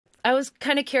I was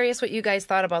kind of curious what you guys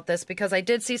thought about this, because I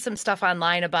did see some stuff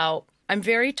online about, I'm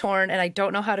very torn and I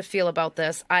don't know how to feel about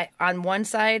this. On one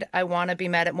side, I want to be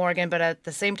mad at Morgan, but at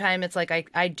the same time, it's like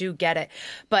I do get it.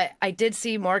 But I did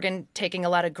see Morgan taking a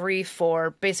lot of grief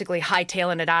for basically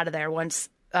hightailing it out of there once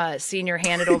Senior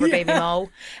handed over Baby Mo.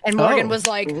 And Morgan was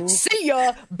like, see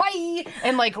ya, bye,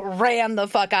 and like ran the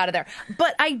fuck out of there.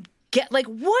 But I get, like,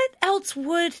 what else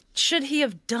should he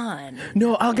have done?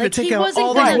 No, I'm going to take out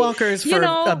all these walkers for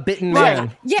a bitten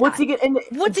man. Yeah. What's he gonna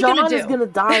do? John is going to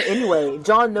die anyway.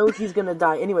 John knows he's going to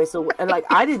die anyway. So, and like,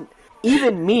 I didn't,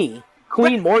 even me,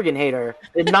 Queen Morgan hater,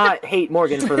 did not hate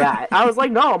Morgan for that. I was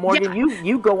like, no, Morgan,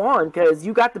 you go on, because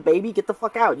you got the baby. Get the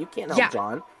fuck out. You can't help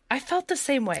John. I felt the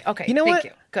same way. Okay, you know thank what?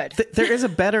 you. Good. There is a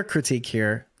better critique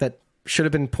here that should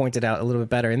have been pointed out a little bit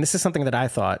better. And this is something that I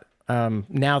thought,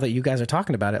 now that you guys are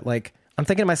talking about it, like, I'm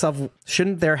thinking to myself,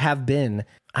 shouldn't there have been,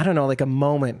 I don't know, like a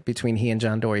moment between he and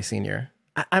John Dorie Sr.?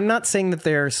 I'm not saying that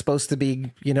they're supposed to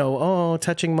be,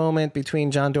 touching moment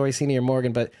between John Dorie Sr. and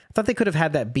Morgan, but I thought they could have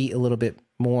had that beat a little bit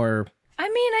more. I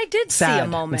mean, I did see a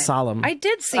moment. And solemn. I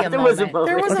did see a There moment. was a moment.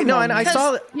 There was a moment. No, and I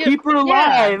saw it. Keep her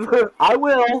alive. Yeah. I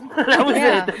will. That was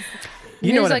it.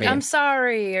 You know he's what like, I mean. I'm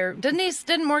sorry, or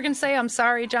didn't Morgan say I'm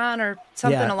sorry, John, or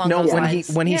something along those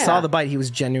lines? When he saw the bite, he was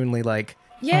genuinely like,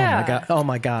 oh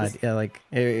my god, yeah, like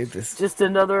it's just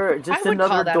another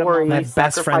Dorie, my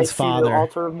best friend's father, the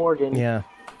altar of Morgan. Yeah,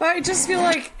 but I just feel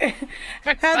like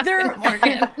had there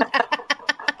Morgan.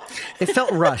 It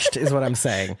felt rushed, is what I'm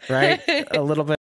saying, right? A little bit.